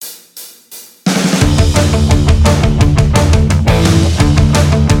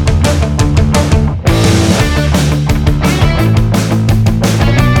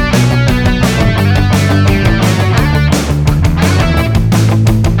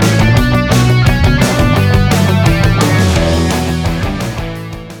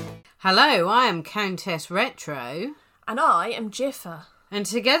Hello, I am Countess Retro. And I am Jiff. And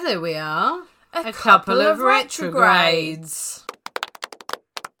together we are... A couple of retrogrades.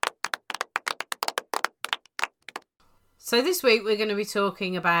 So this week we're going to be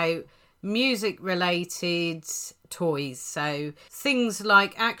talking about music-related toys. So things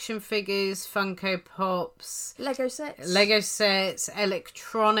like action figures, Funko Pops... Lego sets,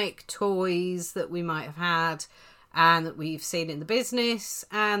 electronic toys that we might have had and that we've seen in the business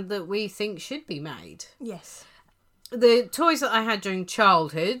and that we think should be made. Yes. The toys that I had during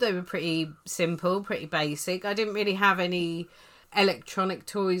childhood, they were pretty simple, pretty basic. I didn't really have any electronic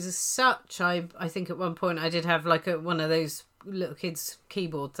toys as such. I think at one point I did have like one of those little kids'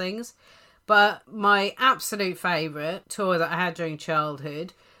 keyboard things. But my absolute favourite toy that I had during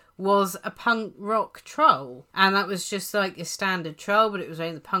childhood was a punk rock troll. And that was just like your standard troll, but it was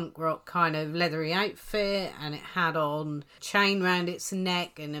in the punk rock kind of leathery outfit, and it had on a chain round its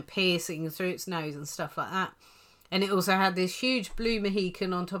neck and a piercing through its nose and stuff like that. And it also had this huge blue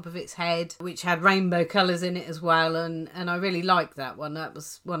Mohican on top of its head, which had rainbow colours in it as well. And I really liked that one. That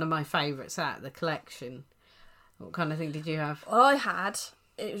was one of my favourites out of the collection. What kind of thing did you have?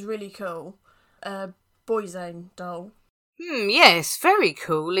 It was really cool, a Boyzone doll. Yes, very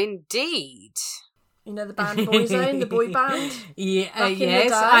cool indeed. You know the band Boyzone, the boy band? Yes,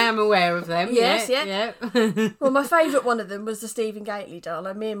 I am aware of them. Yes, yeah. Well, my favourite one of them was the Stephen Gately doll.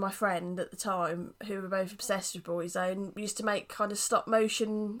 And me and my friend at the time, who were both obsessed with Boyzone, used to make kind of stop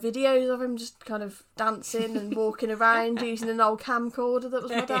motion videos of him just kind of dancing and walking around using an old camcorder that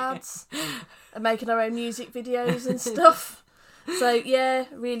was my dad's and making our own music videos and stuff. So, yeah,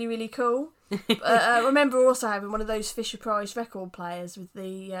 really, really cool. I remember also having one of those Fisher-Price record players with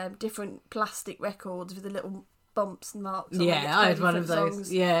the different plastic records with the little bumps and marks on it. Yeah, I had one of those,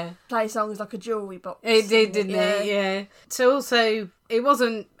 songs. yeah. Play songs like a jewellery box. It did, didn't it? Yeah. So also, it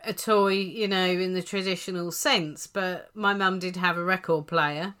wasn't a toy, in the traditional sense, but my mum did have a record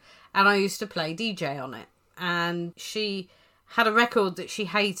player and I used to play DJ on it. And she had a record that she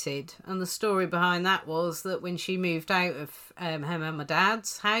hated, and the story behind that was that when she moved out of her mum and my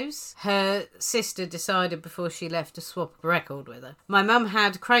dad's house, her sister decided before she left to swap a record with her. My mum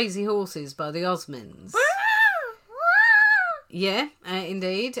had Crazy Horses by the Osmonds. Yeah,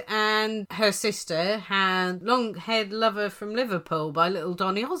 indeed. And her sister had Long-Haired Lover from Liverpool by Little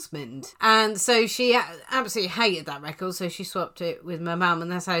Donny Osmond. And so she absolutely hated that record, so she swapped it with my mum, and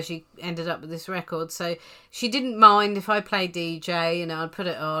that's how she ended up with this record. So she didn't mind if I played DJ, I'd put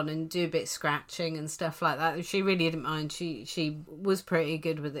it on and do a bit of scratching and stuff like that. She really didn't mind. She was pretty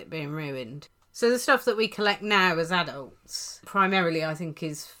good with it being ruined. So the stuff that we collect now as adults, primarily I think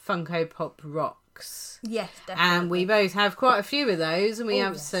is Funko Pop Rocks. Yes, definitely. And we both have quite a few of those, and we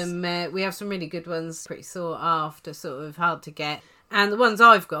have some really good ones, pretty sought after, sort of hard to get. And the ones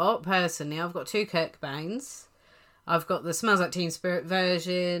I've got personally, I've got two Kirk Baines. I've got the Smells Like Teen Spirit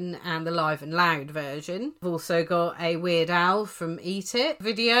version and the Live and Loud version. I've also got a Weird Al from Eat It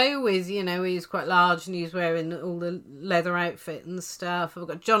video with, he's quite large and he's wearing all the leather outfit and stuff. I've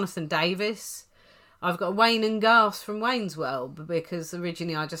got Jonathan Davis. I've got Wayne and Garth from Wayne's World, because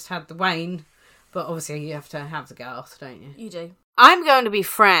originally I just had the Wayne, but obviously you have to have the Garth, don't you? You do. I'm going to be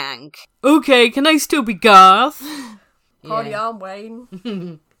Frank. Okay, can I still be Garth? Party on,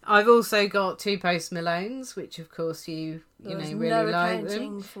 Wayne. I've also got two Post Malones, which of course you really like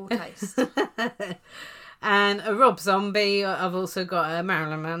them. For taste. And a Rob Zombie. I've also got a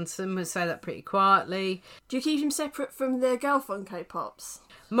Marilyn Manson. We'll say that pretty quietly. Do you keep them separate from the girl Funko Pops?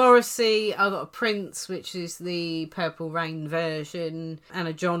 Morrissey, I've got a Prince, which is the Purple Rain version, and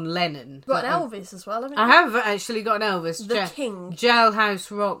a John Lennon. You've got an Elvis as well, haven't you? I have actually got an Elvis. The King. Jailhouse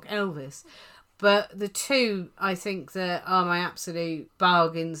Rock Elvis. But the two, I think, that are my absolute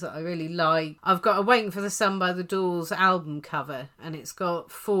bargains that I really like. I've got a Waiting for the Sun by the Doors album cover, and it's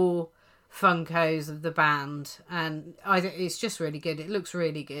got 4 Funkos of the band, and it's just really good. It looks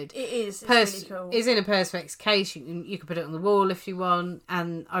really good. It is. It's really cool. It's in a Perspex case. You can put it on the wall if you want,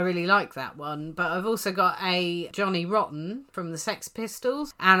 and I really like that one. But I've also got a Johnny Rotten from the Sex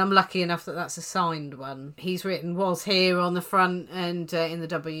Pistols, and I'm lucky enough that that's a signed one. He's written "Was Here" on the front, and in the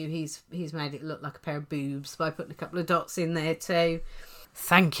W he's made it look like a pair of boobs by putting a couple of dots in there too.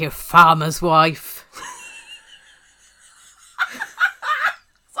 Thank you, farmer's wife.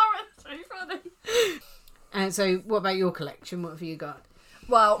 And so, what about your collection? What have you got?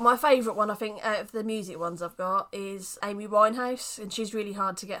 Well, my favourite one, I think, out of the music ones I've got is Amy Winehouse, and she's really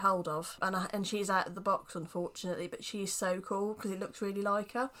hard to get hold of, and she's out of the box, unfortunately, but she's so cool because it looks really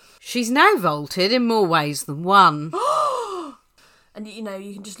like her. She's now vaulted in more ways than one. And, you know,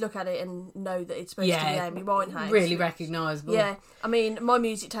 you can just look at it and know that it's supposed to be Amy Winehouse. Really recognisable. Yeah. I mean, my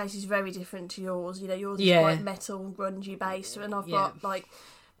music taste is very different to yours. You know, yours is quite metal, grungy based, and I've got, like,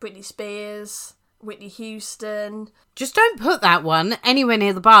 Britney Spears, Whitney Houston. Just don't put that one anywhere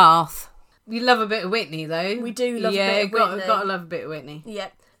near the bath. You love a bit of Whitney, though. We do love a bit of Whitney. Got to love a bit of Whitney.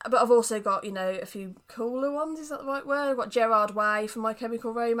 Yeah. But I've also got, you know, a few cooler ones, is that the right word? I've got Gerard Way from My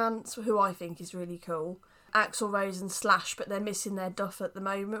Chemical Romance, who I think is really cool. Axl Rose and Slash, but they're missing their duff at the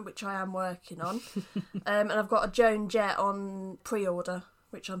moment, which I am working on. And I've got a Joan Jett on pre-order,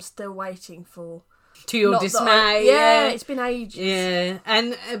 which I'm still waiting for. To your dismay. It's been ages. Yeah,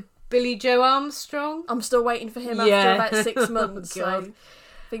 and Billy Joe Armstrong? I'm still waiting for him after about 6 months, God. so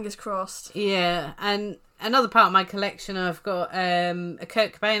fingers crossed. Yeah, and another part of my collection, I've got a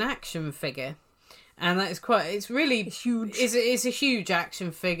Kurt Cobain action figure. And that is it's huge. It's a huge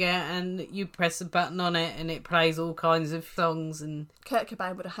action figure, and you press a button on it and it plays all kinds of songs. And Kurt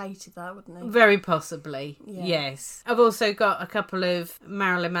Cobain would have hated that, wouldn't he? Very possibly, yes. I've also got a couple of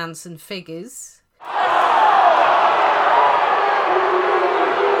Marilyn Manson figures.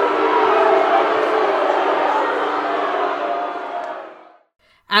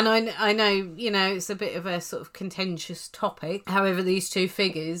 And I know, you know, it's a bit of a sort of contentious topic. However, these two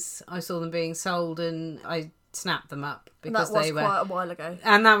figures, I saw them being sold and I snapped them up because they were... quite a while ago.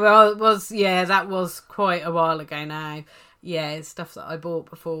 And that was quite a while ago now. Yeah, stuff that I bought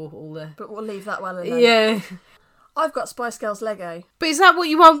before all the... But we'll leave that well alone. Yeah. I've got Spice Girls Lego. But is that what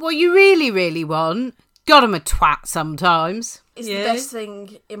you want? What you really, really want? God, I'm a twat sometimes. It's the best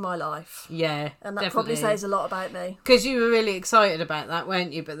thing in my life. Yeah, and that definitely. Probably says a lot about me. Because you were really excited about that,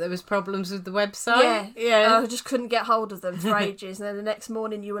 weren't you? But there was problems with the website. Yeah. I just couldn't get hold of them for ages. And then the next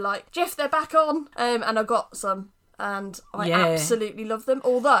morning you were like, Jiff, they're back on. And I got some. And I absolutely love them.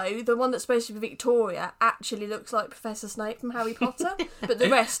 Although the one that's supposed to be Victoria actually looks like Professor Snape from Harry Potter. But the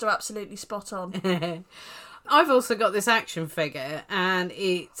rest are absolutely spot on. I've also got this action figure, and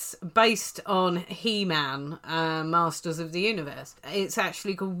it's based on He-Man, Masters of the Universe. It's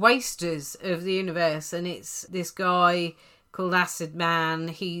actually called Wasters of the Universe, and it's this guy called Acid Man.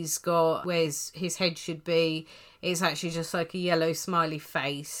 He's got where his head should be. It's actually just like a yellow smiley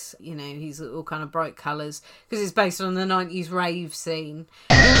face. You know, he's all kind of bright colours, because it's based on the 90s rave scene.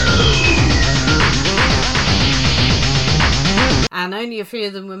 And only a few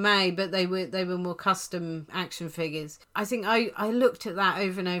of them were made, but they were more custom action figures. I think I looked at that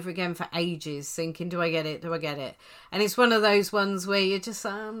over and over again for ages, thinking, do I get it? Do I get it? And it's one of those ones where you're just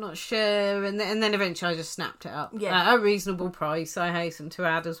like, I'm not sure. And then eventually I just snapped it up. Yeah. At a reasonable price, I hasten to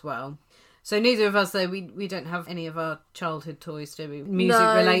add as well. So neither of us, though, we don't have any of our childhood toys, do we?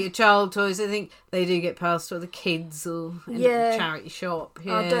 Music-related child toys. I think they do get passed to the kids or in a charity shop.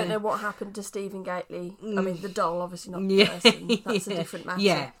 Yeah. I don't know what happened to Stephen Gately. I mean, the doll, obviously not the person. That's a different matter.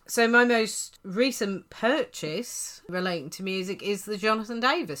 Yeah. So my most recent purchase relating to music is the Jonathan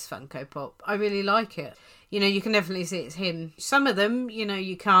Davis Funko Pop. I really like it. You know, you can definitely see it's him. Some of them, you know,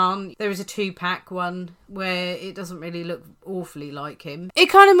 you can't. There is a 2-pack one where it doesn't really look awfully like him. It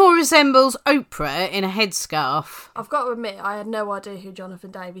kind of more resembles Oprah in a headscarf. I've got to admit, I had no idea who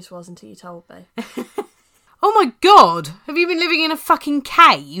Jonathan Davis was until you told me. Oh my God! Have you been living in a fucking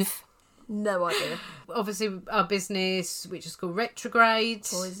cave? No idea. Obviously, our business, which is called Retrograde.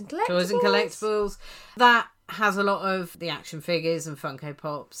 Toys and Collectibles. Toys and Collectibles. That has a lot of the action figures and Funko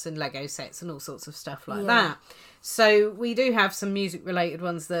Pops and Lego sets and all sorts of stuff like that. So we do have some music related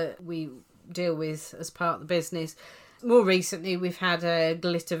ones that we deal with as part of the business. More recently, we've had a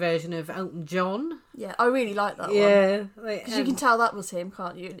glitter version of Elton John. Yeah, I really like that one. Yeah. Because you can tell that was him,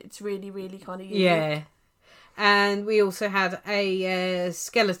 can't you? It's really, really kind of unique. Yeah. And we also had a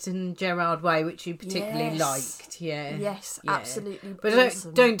skeleton Gerard Way, which you particularly liked. Yeah. Yes, absolutely. But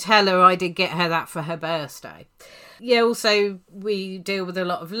awesome. don't tell her I did get her that for her birthday. Yeah, also we deal with a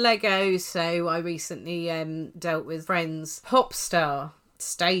lot of Lego. So I recently dealt with friends' pop star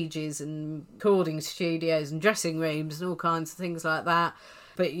stages and recording studios and dressing rooms and all kinds of things like that.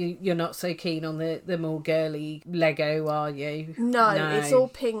 But you're not so keen on the more girly Lego, are you? No, it's all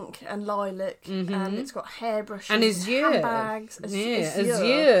pink and lilac, and it's got hairbrushes and handbags.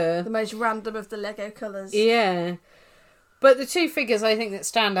 Azure. The most random of the Lego colours. Yeah. But the two figures I think that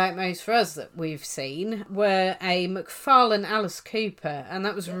stand out most for us that we've seen were a McFarlane Alice Cooper, and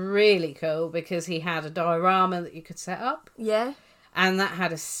that was really cool because he had a diorama that you could set up. Yeah. And that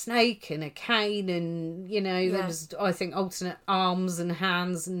had a snake and a cane and, you know, there was, I think, alternate arms and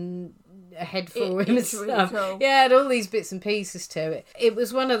hands and a head for him and It's really stuff. cool. Yeah, it had all these bits and pieces to it. It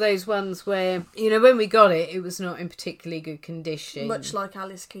was one of those ones where, you know, when we got it, it was not in particularly good condition. Much like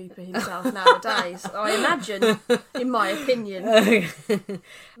Alice Cooper himself nowadays, I imagine, in my opinion.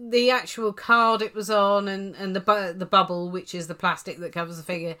 The actual card it was on and the bubble, which is the plastic that covers the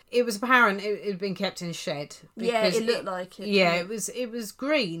figure, it was apparent it had been kept in a shed. Yeah, it looked like it. Yeah, it was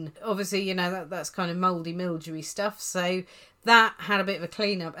green. Obviously, you know, that's kind of mouldy, mildewy stuff, so that had a bit of a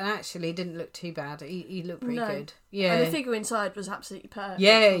clean up and actually didn't look too bad. He looked pretty good. Yeah. And the figure inside was absolutely perfect.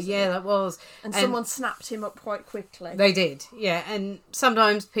 Yeah, that was. And someone snapped him up quite quickly. They did, yeah. And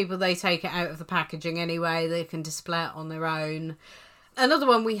sometimes people, they take it out of the packaging anyway. They can display it on their own. Another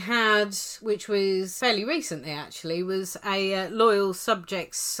one we had, which was fairly recently actually, was a Loyal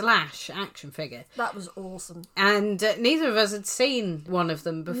Subjects / action figure. That was awesome. And neither of us had seen one of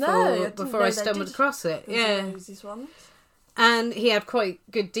them before I stumbled across it. Yeah. These ones. And he had quite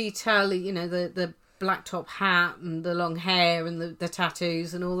good detail, you know, the black top hat and the long hair and the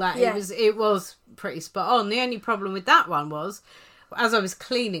tattoos and all that. Yeah. It was pretty spot on. The only problem with that one was, as I was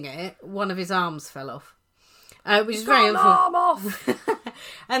cleaning it, one of his arms fell off. Which is very unfortunate.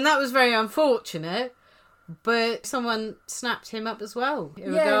 And that was very unfortunate. But someone snapped him up as well,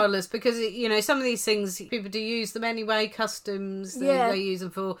 regardless, because, you know, some of these things, people do use them anyway, customs, they use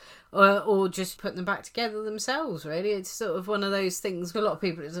them for, or just put them back together themselves, really. It's sort of one of those things, for a lot of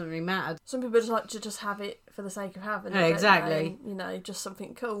people it doesn't really matter. Some people just like to just have it for the sake of having it. Exactly. You know, just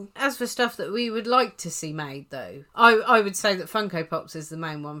something cool. As for stuff that we would like to see made, though, I would say that Funko Pops is the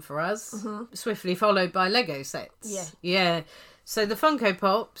main one for us, swiftly followed by Lego sets. Yeah. So the Funko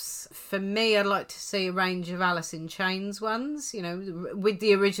Pops, for me, I'd like to see a range of Alice in Chains ones, you know, with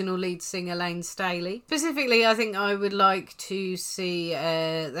the original lead singer Lane Staley. Specifically, I think I would like to see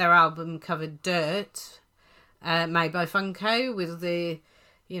their album covered Dirt, made by Funko, with the,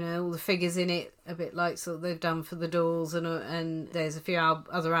 you know, all the figures in it, a bit like sort of they've done for the Doors, and there's a few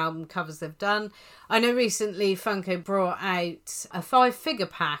other album covers they've done. I know recently Funko brought out a 5-figure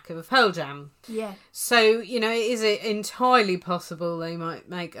pack of Pearl Jam. Yeah. So, you know, is it entirely possible they might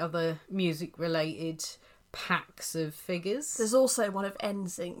make other music-related packs of figures? There's also one of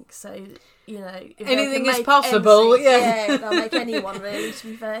NSYNC, so, you know... If anything is possible, NSYNC, yeah. They'll make anyone, really, to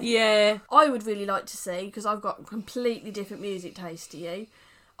be fair. Yeah. I would really like to see, because I've got completely different music taste to you,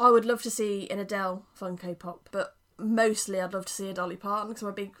 I would love to see an Adele Funko Pop, but mostly I'd love to see a Dolly Parton, because I'm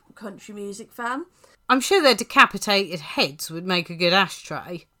a big country music fan. I'm sure their decapitated heads would make a good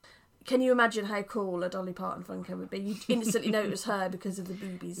ashtray. Can you imagine how cool a Dolly Parton Funko would be? You'd instantly know it was her because of the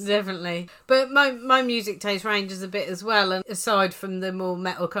boobies. Definitely. But my music taste ranges a bit as well, and aside from the more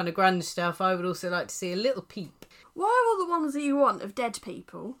metal kind of grunge stuff, I would also like to see a little Peep. Why are all the ones that you want of dead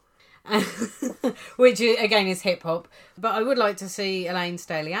people? Which again is hip hop, but I would like to see a Lane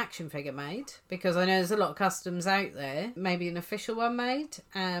Staley action figure made, because I know there's a lot of customs out there. Maybe an official one made,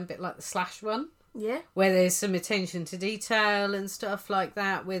 a bit like the Slash one, where there's some attention to detail and stuff like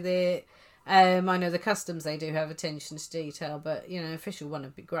that with it. I know the customs, they do have attention to detail, but, you know, official one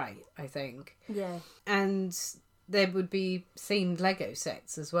would be great, I think. Yeah. And there would be themed Lego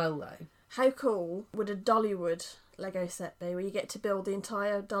sets as well, though. How cool would a Dollywood Lego set be, where you get to build the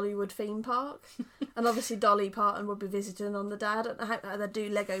entire Dollywood theme park? And obviously Dolly Parton would be visiting on the day. I don't know how they do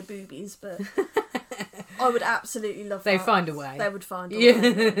Lego boobies, but I would absolutely love that. They'd find a way. They would find a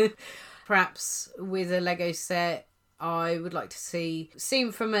way. Perhaps with a Lego set, I would like to see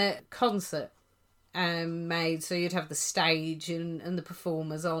scene from a concert made, so you'd have the stage and the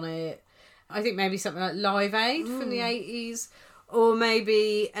performers on it. I think maybe something like Live Aid from the 80s, or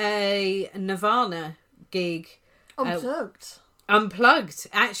maybe a Nirvana gig. Unplugged.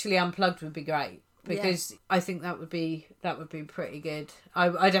 Actually, Unplugged would be great, because I think that would be pretty good.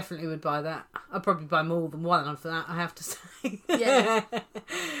 I definitely would buy that. I'd probably buy more than one of that, I have to say. Yeah.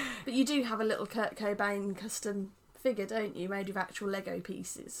 But you do have a little Kurt Cobain custom figure, don't you, made of actual Lego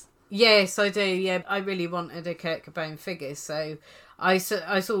pieces? Yes, I do. Yeah, I really wanted a Kurt Cobain figure, so I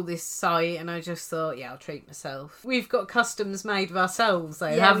saw this site and I just thought, I'll treat myself. We've got customs made of ourselves, though,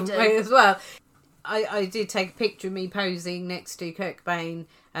 haven't we, as well? I did take a picture of me posing next to Kurt Cobain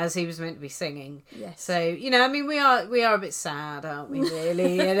as he was meant to be singing. Yes. So, you know, I mean, we are a bit sad, aren't we,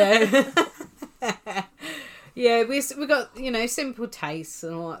 really? You know? Yeah, we got, you know, simple tastes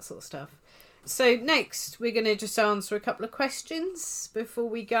and all that sort of stuff. So next, we're going to just answer a couple of questions before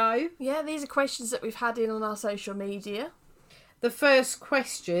we go. Yeah, these are questions that we've had in on our social media. The first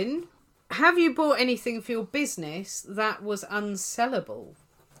question: have you bought anything for your business that was unsellable?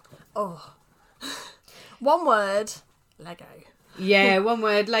 Oh. One word, Lego. Yeah, one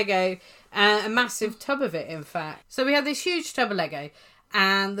word, Lego. A massive tub of it, in fact. So we had this huge tub of Lego,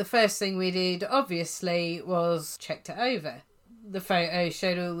 And the first thing we did, obviously, was checked it over. The photo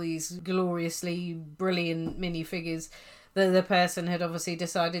showed all these gloriously brilliant minifigures that the person had obviously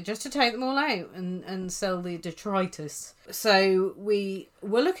decided just to take them all out and sell the detritus. So we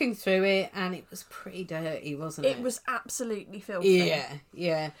were looking through it, and it was pretty dirty, wasn't it? It was absolutely filthy.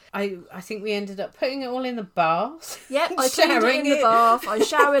 Yeah. I think we ended up putting it all in the bath. Yep, I cleaned it in the bath. I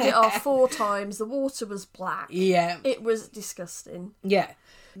showered it off 4 times. The water was black. Yeah. It was disgusting. Yeah.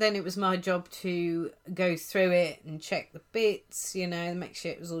 Then it was my job to go through it and check the bits, and make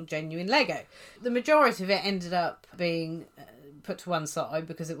sure it was all genuine Lego. The majority of it ended up being put to one side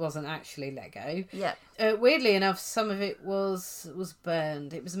because it wasn't actually Lego. Yeah. Weirdly enough, some of it was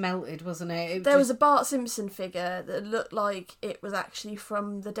burned. It was melted, wasn't it? There was a Bart Simpson figure that looked like it was actually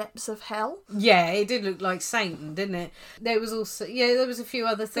from the depths of hell. Yeah, it did look like Satan, didn't it? There was also, there was a few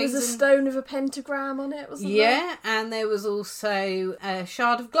other things. There was a stone with a pentagram on it, wasn't there? Yeah, and there was also a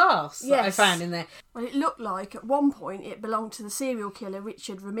shard of glass that I found in there. Well, it looked like at one point it belonged to the serial killer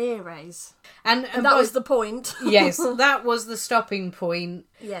Richard Ramirez. And that was the point. Yes, that was the stopping point.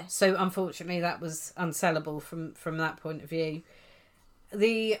 Yes. So unfortunately that was unsellable from that point of view.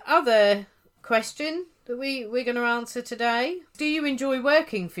 The other question that we're going to answer today: do you enjoy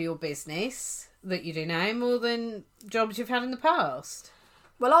working for your business that you do now more than jobs you've had in the past?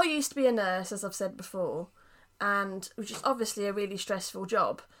 Well, I used to be a nurse, as I've said before, and which is obviously a really stressful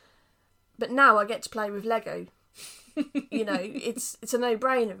job. But now I get to play with Lego. It's a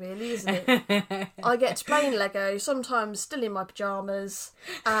no-brainer, really, isn't it? I get to play in Lego, sometimes still in my pyjamas,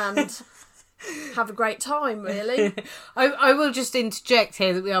 and have a great time, really. I will just interject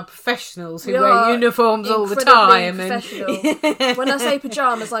here that we are professionals who wear uniforms all the time. Professional. When I say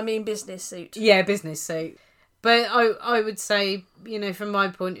pyjamas, I mean business suit. Yeah, business suit. But I would say, from my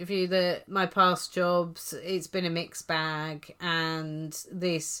point of view, that my past jobs, it's been a mixed bag, and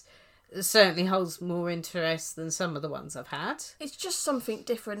this certainly holds more interest than some of the ones I've had. It's just something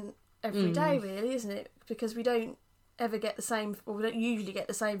different every day, really, isn't it? Because we don't ever get the same, or we don't usually get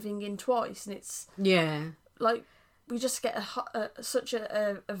the same thing in twice, and it's like we just get such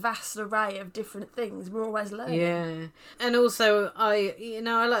a vast array of different things. We're always learning. Yeah, and also I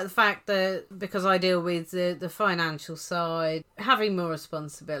like the fact that because I deal with the financial side, having more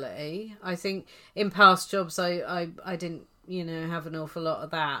responsibility. I think in past jobs I didn't have an awful lot of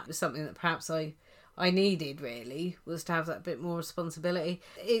that. It was something that perhaps I needed, really, was to have that bit more responsibility.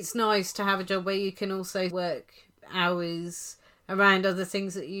 It's nice to have a job where you can also work hours around other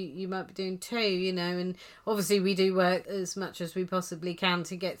things that you might be doing too, and obviously we do work as much as we possibly can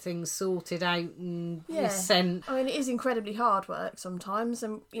to get things sorted out and sent. I mean, it is incredibly hard work sometimes,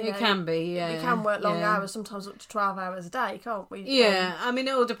 and it can be, we can work long hours, sometimes up to 12 hours a day, can't we? Yeah, I mean,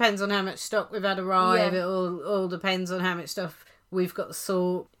 it all depends on how much stock we've had arrive. It all depends on how much stuff we've got to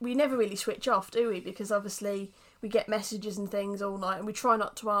sort. We never really switch off, do we? Because obviously we get messages and things all night, and we try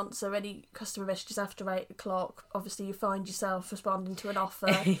not to answer any customer messages after 8 o'clock. Obviously, you find yourself responding to an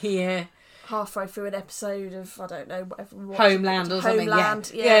offer halfway through an episode of, I don't know, whatever. Homeland or something.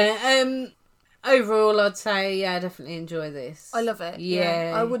 Overall, I'd say, I definitely enjoy this. I love it.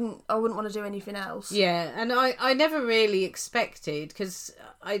 Yeah. I wouldn't want to do anything else. Yeah, and I never really expected, because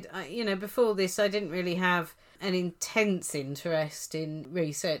I before this, I didn't really have an intense interest in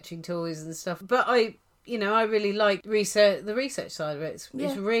researching toys and stuff, but I really like the research side of it. It's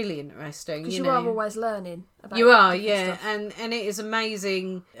really interesting. Because you are always learning about stuff. And it is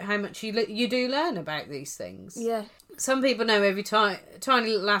amazing how much you do learn about these things. Yeah. Some people know every tiny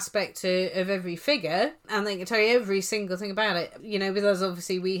little aspect of every figure, and they can tell you every single thing about it. With us,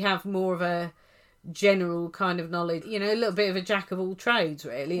 obviously, we have more of a general kind of knowledge, a little bit of a jack of all trades,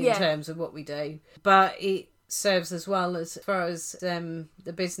 really, in terms of what we do. But it serves as well as far as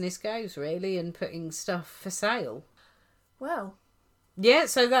the business goes, really, and putting stuff for sale. Well, yeah,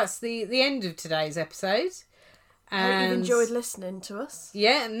 so that's the end of today's episode. I hope you've enjoyed listening to us.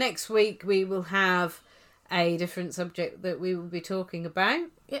 Yeah, and next week we will have a different subject that we will be talking about.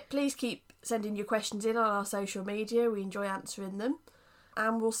 Yeah, please keep sending your questions in on our social media. We enjoy answering them.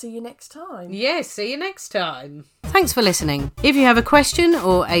 And we'll see you next time. Yes, see you next time. Thanks for listening. If you have a question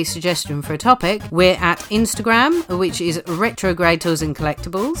or a suggestion for a topic, we're at Instagram, which is Retrograde Toys and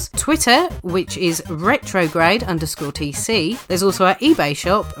Collectibles, Twitter, which is retrograde_TC. There's also our eBay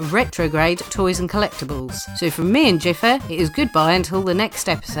shop, Retrograde Toys and Collectibles. So from me and Jiffer, it is goodbye until the next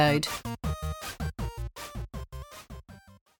episode.